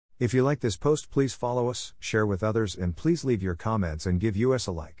If you like this post, please follow us, share with others, and please leave your comments and give us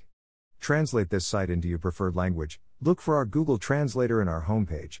a like. Translate this site into your preferred language. Look for our Google Translator in our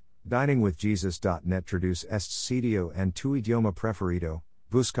homepage, diningwithjesus.net. Traduce este sitio en tu idioma preferido.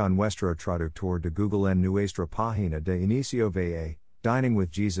 Busca nuestro traductor de Google en nuestra página de inicio. Va.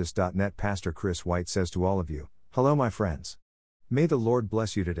 diningwithjesus.net. Pastor Chris White says to all of you, hello my friends. May the Lord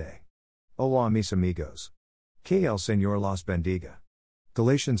bless you today. Hola mis amigos. Que el Señor los bendiga.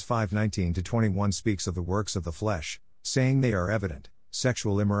 Galatians 5:19-21 speaks of the works of the flesh, saying they are evident: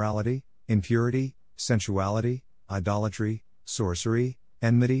 sexual immorality, impurity, sensuality, idolatry, sorcery,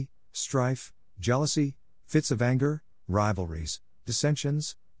 enmity, strife, jealousy, fits of anger, rivalries,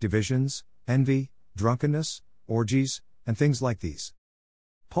 dissensions, divisions, envy, drunkenness, orgies, and things like these.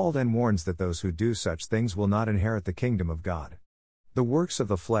 Paul then warns that those who do such things will not inherit the kingdom of God. The works of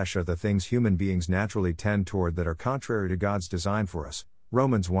the flesh are the things human beings naturally tend toward that are contrary to God's design for us.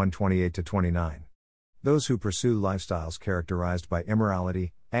 Romans 1:28-29. Those who pursue lifestyles characterized by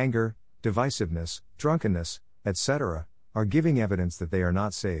immorality, anger, divisiveness, drunkenness, etc., are giving evidence that they are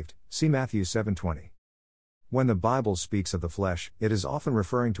not saved. See Matthew 7:20. When the Bible speaks of the flesh, it is often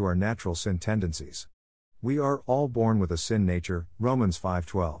referring to our natural sin tendencies. We are all born with a sin nature, Romans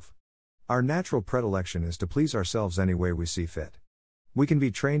 5:12. Our natural predilection is to please ourselves any way we see fit. We can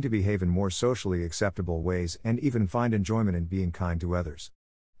be trained to behave in more socially acceptable ways and even find enjoyment in being kind to others.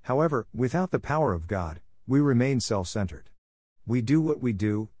 However, without the power of God, we remain self-centered. We do what we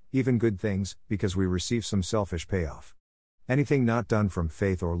do, even good things, because we receive some selfish payoff. Anything not done from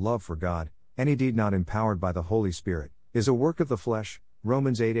faith or love for God, any deed not empowered by the Holy Spirit, is a work of the flesh,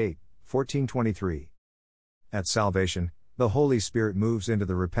 Romans 8:8, 14:23. At salvation, the Holy Spirit moves into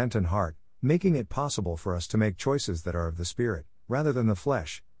the repentant heart, making it possible for us to make choices that are of the Spirit, rather than the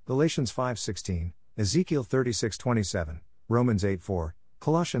flesh, Galatians 5:16, Ezekiel 36:27, Romans 8:4,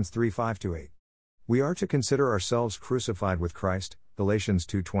 Colossians 3:5-8. We are to consider ourselves crucified with Christ, Galatians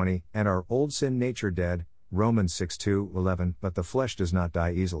 2:20, and our old sin nature dead, Romans 6:2-11. But the flesh does not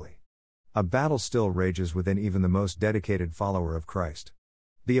die easily. A battle still rages within even the most dedicated follower of Christ.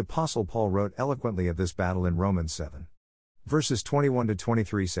 The Apostle Paul wrote eloquently of this battle in Romans 7. Verses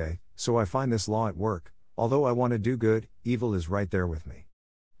 21-23 say, So I find this law at work, although I want to do good, evil is right there with me.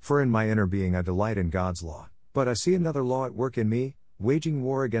 For in my inner being I delight in God's law, but I see another law at work in me, waging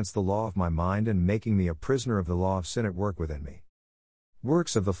war against the law of my mind and making me a prisoner of the law of sin at work within me.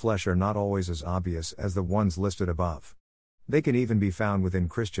 Works of the flesh are not always as obvious as the ones listed above. They can even be found within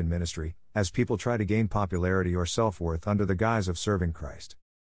Christian ministry, as people try to gain popularity or self-worth under the guise of serving Christ.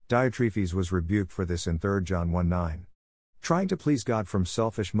 Diotrephes was rebuked for this in 3 John 1:9. Trying to please God from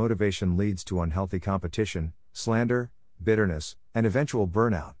selfish motivation leads to unhealthy competition, slander, bitterness, and eventual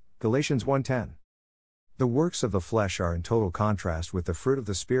burnout, Galatians 1:10. The works of the flesh are in total contrast with the fruit of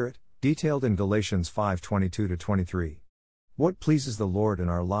the Spirit, detailed in Galatians 5:22-23. What pleases the Lord in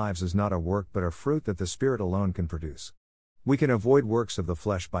our lives is not a work but a fruit that the Spirit alone can produce. We can avoid works of the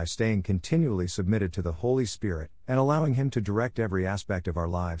flesh by staying continually submitted to the Holy Spirit and allowing Him to direct every aspect of our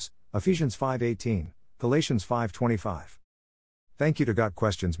lives, Ephesians 5:18, Galatians 5:25. Thank you to Got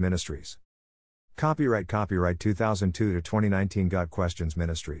Questions Ministries. Copyright 2002 to 2019 Got Questions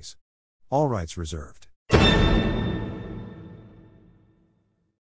Ministries. All rights reserved.